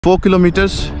4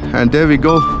 kilometers, and there we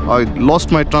go. I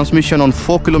lost my transmission on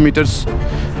 4 kilometers.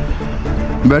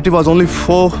 Battery was only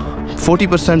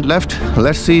 40% left.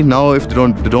 Let's see now if the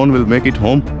drone will make it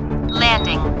home.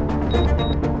 Landing.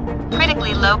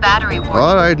 Critically low battery warning.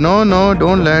 Alright, no,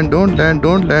 don't land,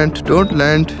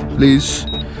 please.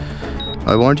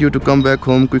 I want you to come back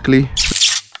home quickly.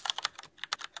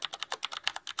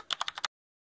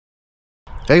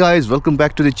 Hey guys, welcome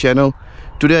back to the channel.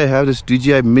 Today I have this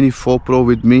Dji Mini 4 Pro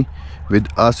with me with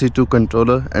RC2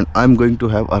 controller, and I'm going to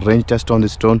have a range test on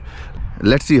this drone.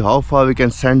 Let's see how far we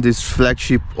can send this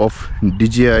flagship of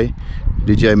Dji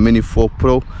Mini 4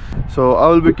 Pro. So I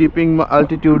will be keeping my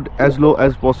altitude as low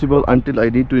as possible until I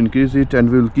need to increase it, and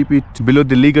we will keep it below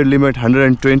the legal limit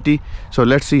 120. So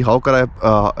let's see how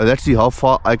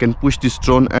far I can push this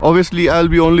drone. And obviously I'll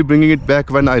be only bringing it back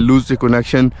when I lose the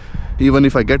connection. Even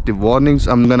if I get the warnings,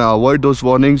 I'm gonna avoid those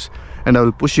warnings and I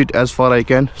will push it as far I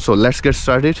can. So let's get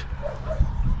started.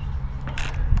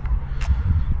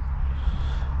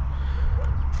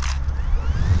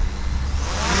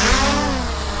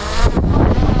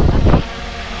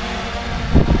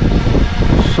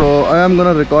 So I am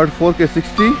gonna record 4K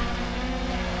 60.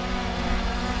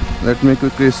 Let me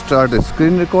quickly start the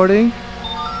screen recording.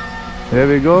 Here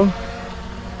we go.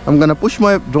 I'm gonna push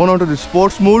my drone onto the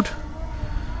sports mode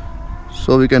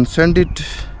so we can send it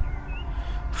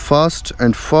fast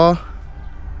and far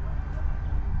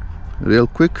real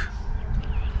quick.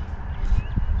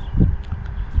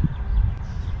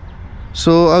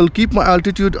 So I'll keep my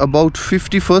altitude about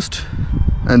 50 first,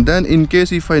 and then in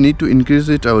case if I need to increase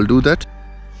it, I will do that.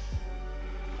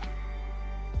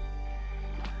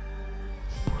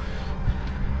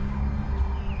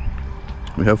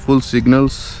 We have full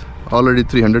signals, already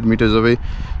 300 meters away.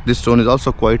 This drone is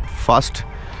also quite fast.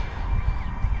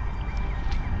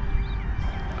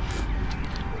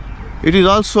 It is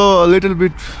also a little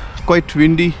bit quite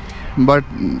windy, but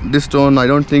this drone, I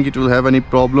don't think it will have any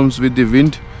problems with the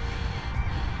wind.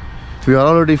 We are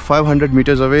already 500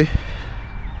 meters away.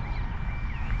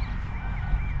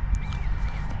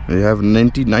 We have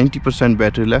 90%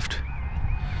 battery left.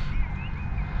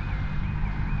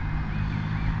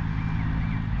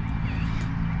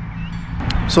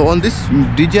 So on this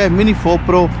Dji Mini 4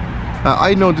 Pro,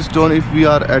 I know this drone, if we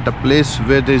are at a place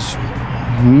where there's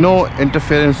no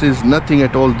interferences, nothing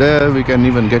at all there, we can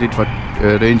even get it for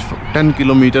range for 10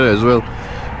 kilometers as well.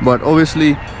 But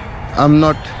obviously I'm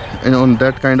not on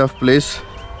that kind of place.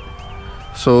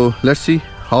 So let's see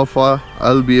how far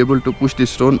I'll be able to push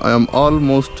this drone. I am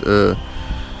almost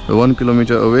 1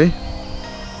 kilometer away.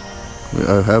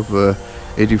 I have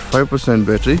 85%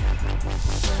 battery.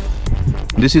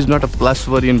 This is not a plus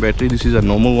variant battery, this is a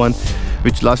normal one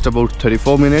which lasts about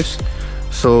 34 minutes.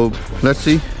 So let's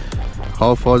see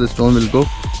how far this drone will go.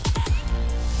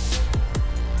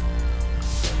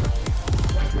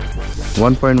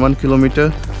 1.1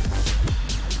 kilometer.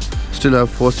 Still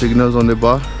have 4 signals on the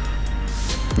bar.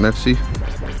 Let's see.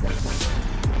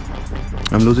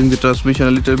 I'm losing the transmission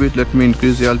a little bit. Let me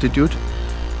increase the altitude.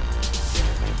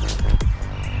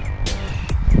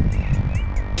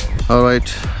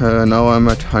 Alright, now I'm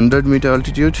at 100 meter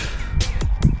altitude.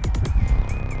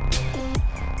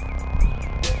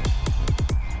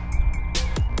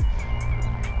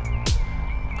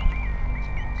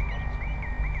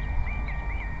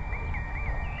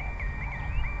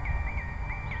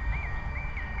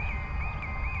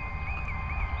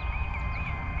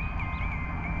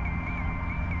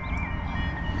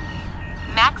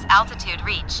 Max altitude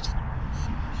reached.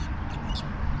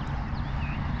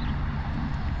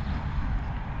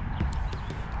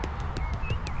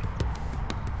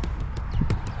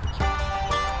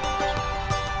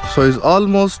 So it's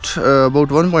almost about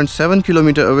 1.7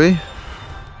 kilometer away,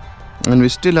 and we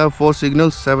still have 4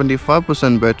 signals,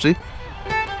 75% battery.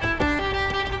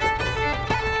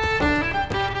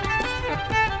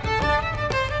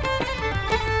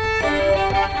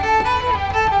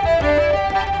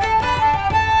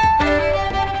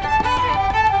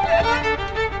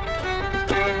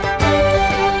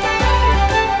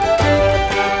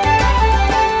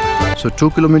 So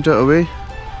 2 kilometers away.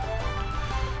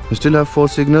 We still have 4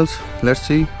 signals. Let's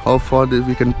see how far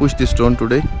we can push this drone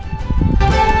today.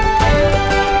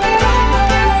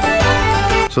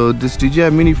 So this Dji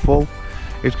Mini 4,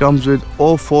 it comes with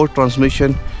 04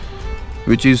 transmission,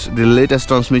 which is the latest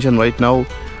transmission right now.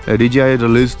 DJI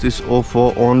released this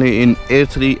 04 only in Air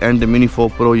 3 and the Mini 4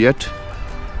 Pro yet.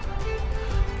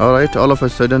 Alright, all of a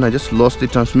sudden I just lost the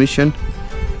transmission.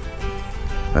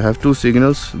 I have 2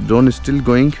 signals. Drone is still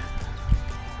going.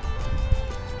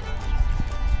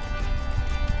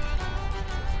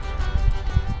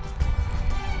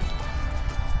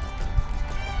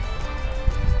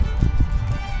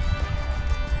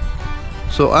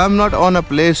 So I'm not on a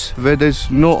place where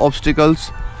there's no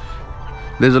obstacles.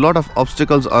 There's a lot of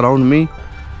obstacles around me.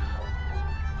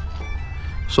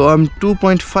 So I'm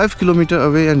 2.5 kilometers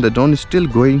away and the drone is still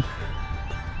going.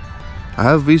 I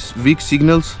have these weak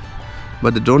signals,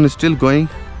 but the drone is still going.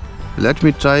 Let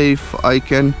me try if I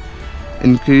can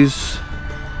increase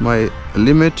my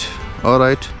limit.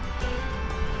 Alright,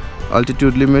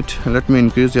 altitude limit. Let me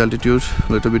increase the altitude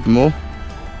a little bit more.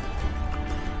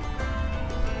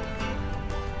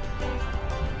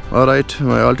 Alright,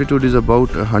 my altitude is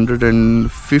about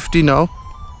 150 now.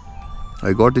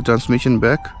 I got the transmission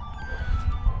back.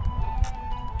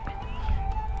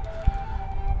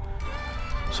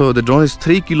 So the drone is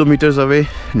 3 kilometers away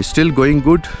and it's still going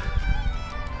good.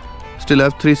 Still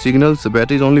have 3 signals. The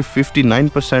battery is only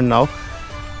 59% now.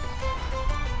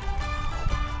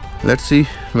 Let's see,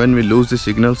 when we lose the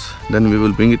signals, then we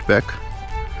will bring it back.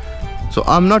 So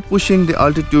I'm not pushing the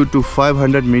altitude to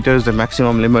 500 meters, the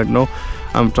maximum limit. No,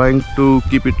 I'm trying to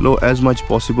keep it low as much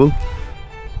possible.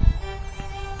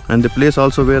 And the place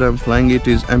also where I'm flying it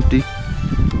is empty.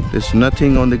 There's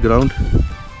nothing on the ground.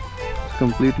 It's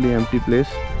completely empty place.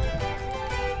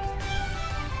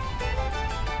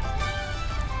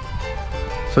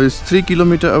 So it's 3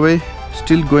 kilometers away,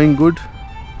 still going good.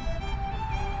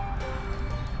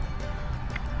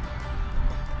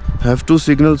 I have 2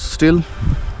 signals still.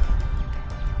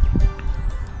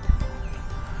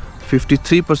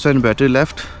 53% battery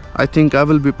left. I think I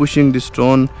will be pushing this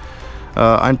drone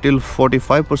until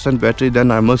 45% battery,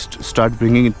 then I must start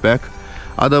bringing it back.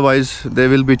 Otherwise there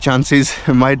will be chances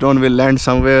my drone will land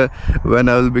somewhere when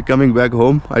I will be coming back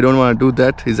home. I don't want to do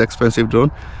that. It's expensive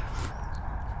drone.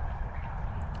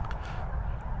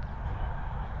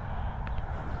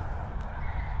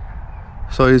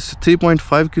 So it's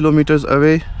 3.5 kilometers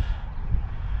away,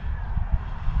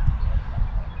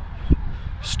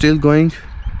 still going.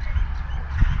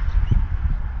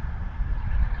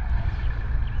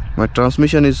 My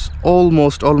transmission is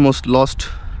almost lost.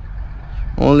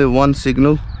 Only 1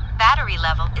 signal. Battery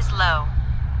level is low.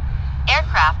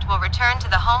 Aircraft will return to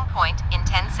the home point in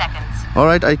 10 seconds.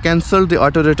 Alright, I cancelled the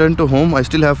auto return to home. I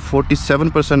still have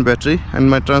 47% battery and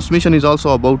my transmission is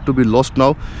also about to be lost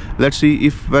now. Let's see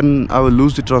if when I will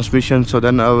lose the transmission, so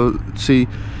then I will see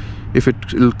if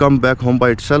it will come back home by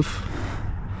itself.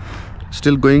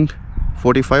 Still going,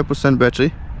 45%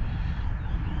 battery.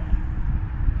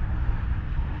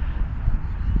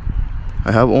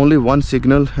 I have only 1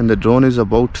 signal and the drone is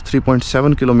about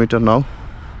 3.7 kilometers now.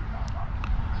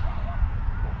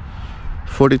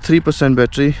 43%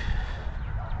 battery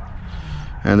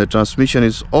and the transmission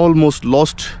is almost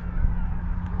lost.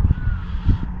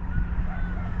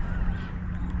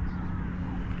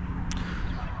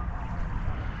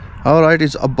 Alright,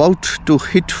 it's about to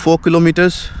hit 4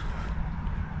 kilometers.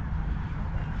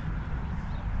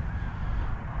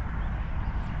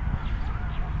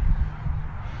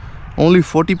 Only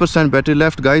 40% battery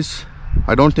left, guys.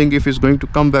 I don't think if it's going to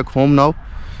come back home now.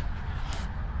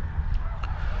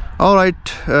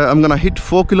 Alright, I'm gonna hit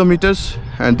 4 kilometers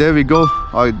and there we go.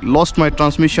 I lost my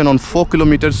transmission on 4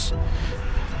 kilometers.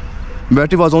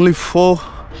 Battery was only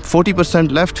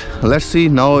 40% left. Let's see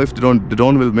now if the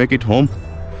drone will make it home.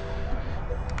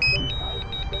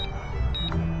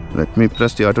 Let me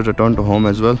press the auto return to home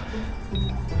as well.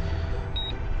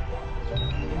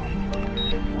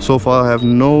 So far I have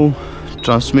no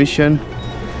transmission.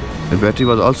 The battery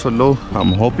was also low.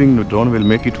 I'm hoping the drone will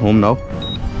make it home now.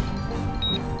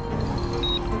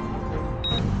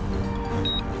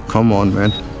 Come on,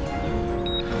 man.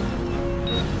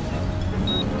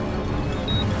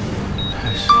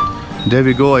 There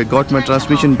we go. I got my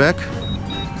transmission back.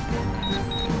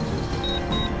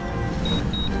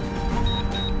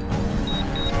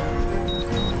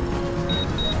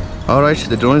 Alright,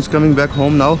 the drone is coming back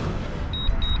home now.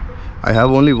 I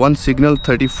have only 1 signal,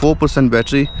 34%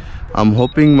 battery. I'm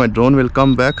hoping my drone will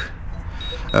come back.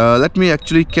 Let me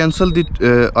actually cancel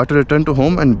the auto return to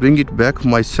home and bring it back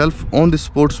myself on the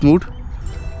sports mode.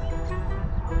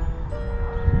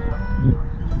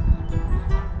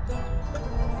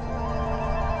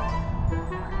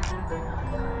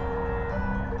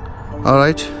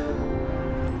 Alright,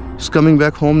 it's coming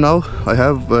back home now. I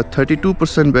have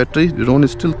 32% battery. The drone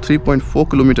is still 3.4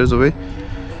 kilometers away.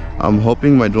 I'm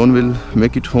hoping my drone will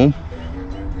make it home.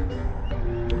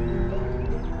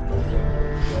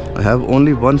 I have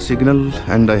only 1 signal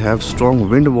and I have strong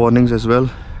wind warnings as well.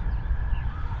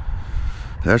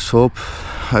 Let's hope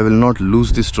I will not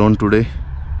lose this drone today.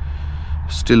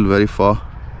 Still very far.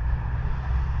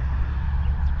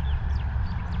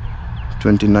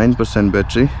 29%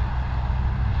 battery.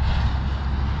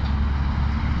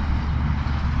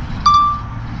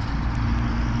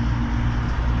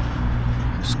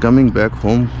 coming back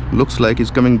home. Looks like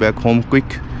he's coming back home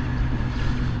quick.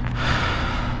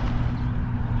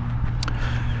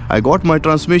 I got my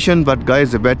transmission, but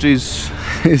guys, the battery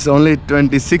is only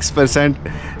 26%,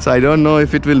 so I don't know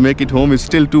if it will make it home. It's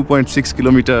still 2.6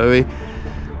 kilometers away,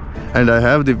 and I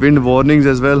have the wind warnings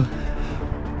as well.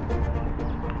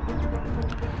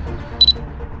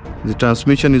 The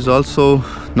transmission is also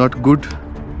not good.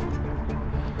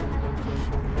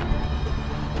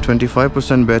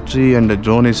 25% battery, and the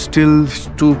drone is still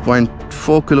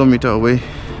 2.4 kilometers away.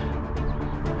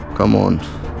 Come on.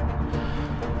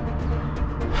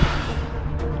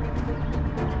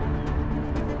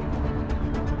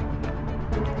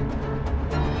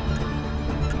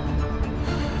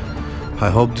 I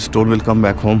hope this drone will come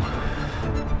back home.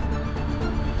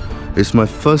 It's my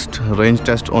first range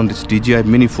test on this Dji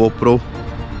Mini 4 Pro.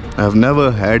 I have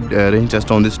never had a range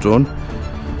test on this drone.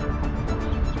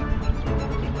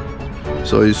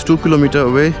 So it's 2 kilometers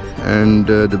away, and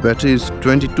the battery is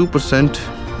 22%.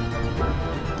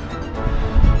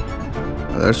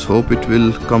 Let's hope it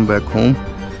will come back home.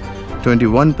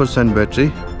 21%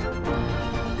 battery.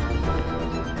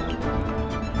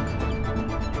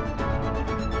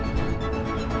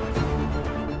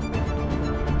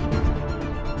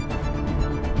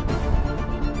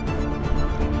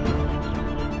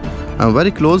 I'm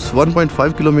very close,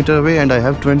 1.5 kilometers away, and I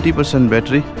have 20%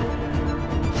 battery.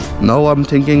 Now I'm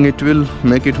thinking it will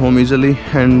make it home easily,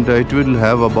 and it will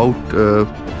have about 5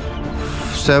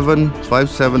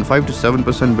 to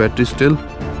 7% battery still.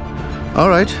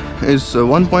 Alright, it's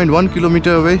 1.1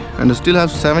 kilometers away, and I still have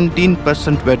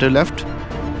 17% battery left.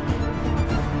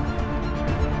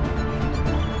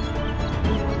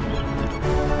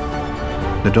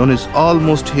 The drone is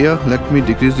almost here. Let me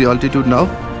decrease the altitude now.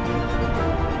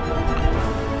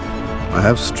 I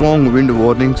have strong wind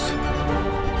warnings,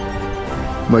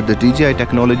 but the DJI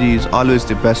technology is always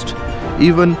the best.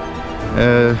 Even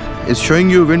it's showing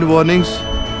you wind warnings,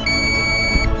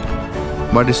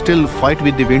 but it still fight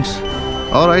with the winds.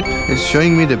 Alright, it's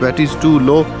showing me the battery is too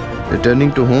low,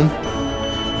 returning to home.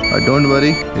 Don't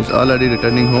worry, it's already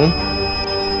returning home.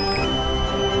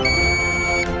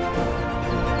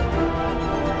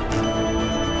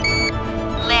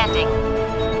 Landing.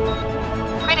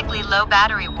 Critically low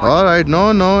battery warning. Alright,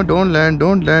 no, don't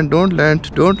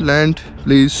land,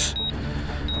 please.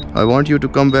 I want you to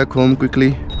come back home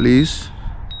quickly, please.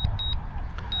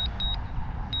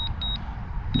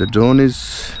 The drone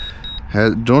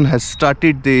has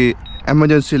started the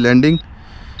emergency landing.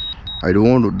 I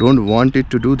don't want it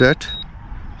to do that.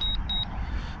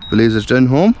 Please return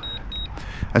home.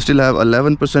 I still have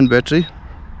 11% battery.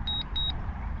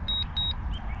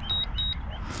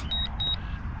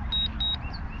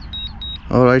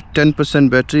 Alright, 10%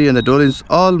 battery, and the drone is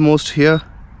almost here.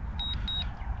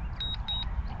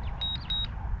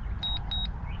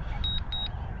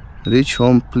 Reach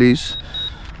home, please.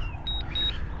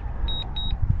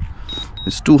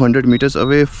 It's 200 meters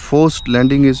away. Forced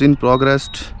landing is in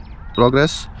progress.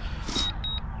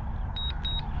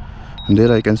 And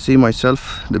there I can see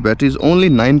myself. The battery is only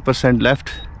 9%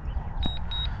 left,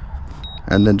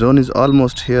 and the drone is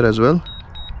almost here as well.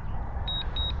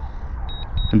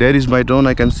 And there is my drone,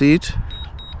 I can see it.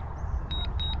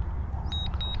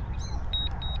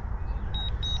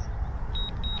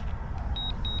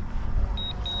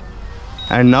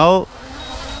 And now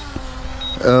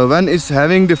when it's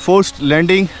having the forced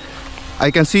landing,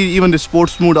 I can see even the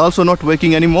sports mode also not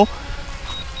working anymore.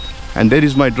 And there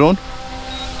is my drone.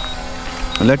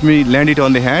 Let me land it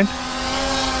on the hand.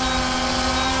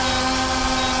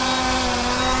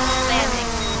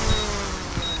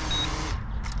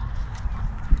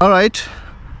 Alright,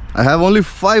 I have only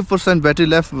 5% battery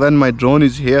left when my drone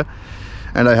is here,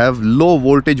 and I have low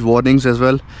voltage warnings as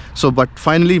well. So but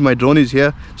finally my drone is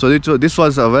here. So this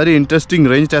was a very interesting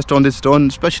range test on this drone,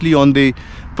 especially on the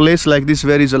place like this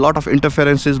where is a lot of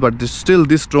interferences, but still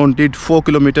this drone did 4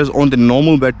 kilometers on the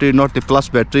normal battery, not the plus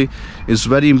battery. Is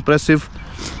very impressive.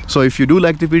 So if you do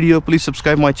like the video, please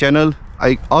subscribe my channel.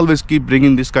 I always keep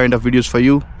bringing this kind of videos for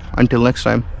you. Until next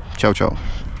time, ciao ciao.